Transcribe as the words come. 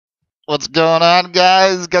What's going on,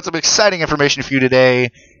 guys? Got some exciting information for you today.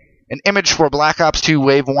 An image for Black Ops 2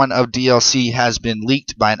 Wave 1 of DLC has been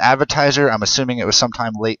leaked by an advertiser. I'm assuming it was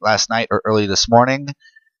sometime late last night or early this morning.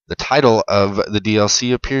 The title of the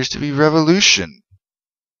DLC appears to be Revolution.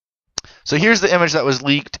 So here's the image that was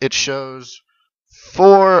leaked. It shows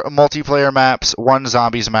 4 multiplayer maps, 1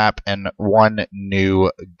 zombies map, and 1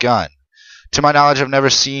 new gun. To my knowledge, I've never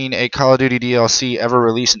seen a Call of Duty DLC ever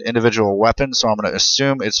release an individual weapon, so I'm going to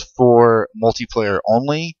assume it's for multiplayer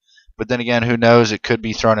only. But then again, who knows? It could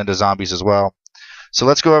be thrown into zombies as well. So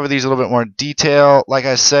let's go over these a little bit more in detail. Like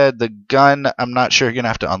I said, the gun, I'm not sure you're going to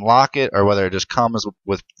have to unlock it, or whether it just comes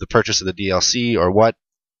with the purchase of the DLC, or what.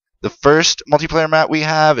 The first multiplayer map we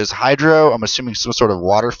have is Hydro. I'm assuming some sort of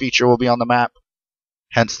water feature will be on the map,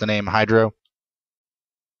 hence the name Hydro.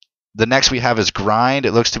 The next we have is Grind.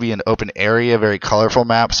 It looks to be an open area, very colorful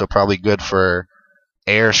map, so probably good for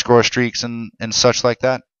air score streaks and such like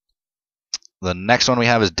that. The next one we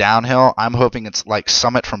have is Downhill. I'm hoping it's like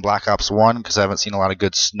Summit from Black Ops 1, because I haven't seen a lot of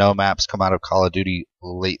good snow maps come out of Call of Duty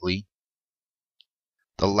lately.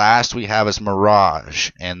 The last we have is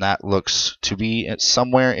Mirage, and that looks to be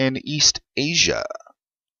somewhere in East Asia.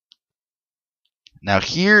 Now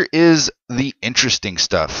here is the interesting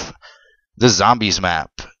stuff. The Zombies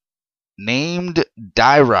map, named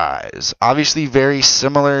Die Rise, obviously very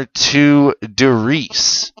similar to Der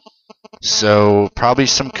Riese, so probably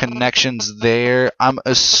some connections there. I'm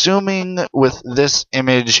assuming with this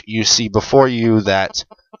image you see before you that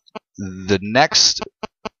the next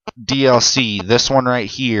DLC, this one right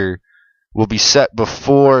here, will be set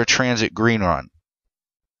before Transit Green Run.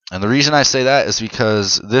 And the reason I say that is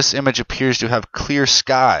because this image appears to have clear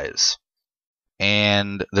skies,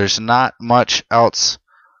 and there's not much else.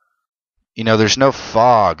 You know, there's no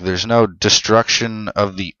fog, there's no destruction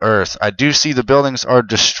of the earth. I do see the buildings are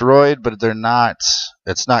destroyed, but they're not,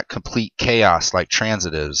 it's not complete chaos like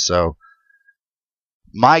Transit is. So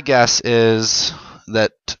my guess is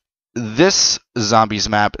that this zombies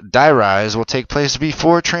map, Die Rise, will take place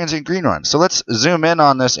before Transit Green Run. So let's zoom in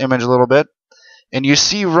on this image a little bit, and you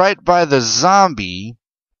see right by the zombie,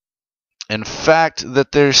 in fact,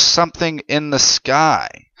 that there's something in the sky.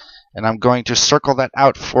 And I'm going to circle that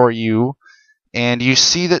out for you. And you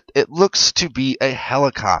see that it looks to be a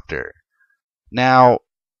helicopter. Now,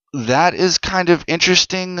 that is kind of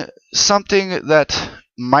interesting. Something that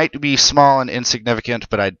might be small and insignificant,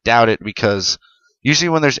 but I doubt it, because usually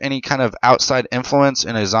when there's any kind of outside influence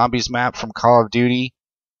in a zombies map from Call of Duty,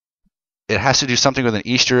 it has to do something with an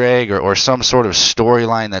Easter egg or some sort of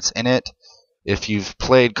storyline that's in it. If you've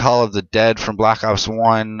played Call of the Dead from Black Ops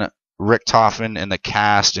 1, Richtofen and the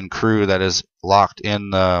cast and crew that is locked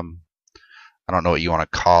in the, I don't know what you want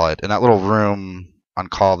to call it, in that little room on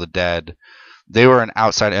Call of the Dead, they were an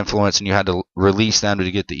outside influence, and you had to release them to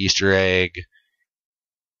get the Easter egg.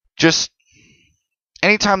 Just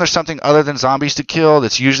anytime there's something other than zombies to kill,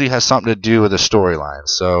 that usually has something to do with a storyline.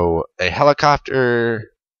 So a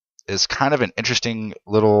helicopter is kind of an interesting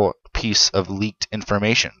little piece of leaked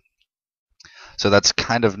information. So that's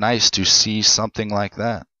kind of nice to see something like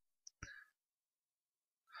that.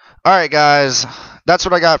 Alright guys, that's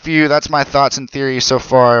what I got for you. That's my thoughts and theories so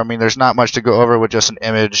far. I mean, there's not much to go over with just an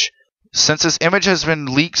image. Since this image has been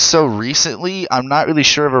leaked so recently, I'm not really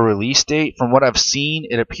sure of a release date. From what I've seen,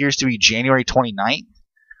 it appears to be January 29th.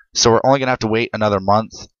 So we're only going to have to wait another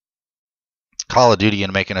month. Call of Duty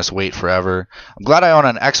and making us wait forever. I'm glad I own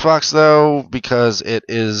an Xbox though, because it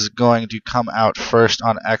is going to come out first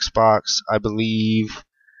on Xbox, I believe.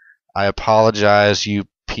 I apologize, you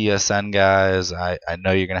PSN guys. I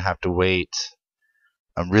know you're going to have to wait.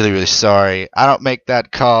 I'm really, really sorry. I don't make that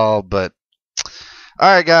call, but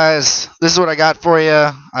alright guys, this is what I got for you.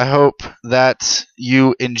 I hope that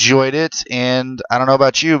you enjoyed it, and I don't know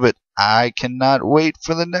about you, but I cannot wait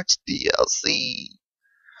for the next DLC.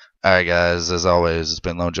 Alright guys, as always, it's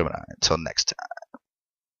been Lone Gemini. Until next time.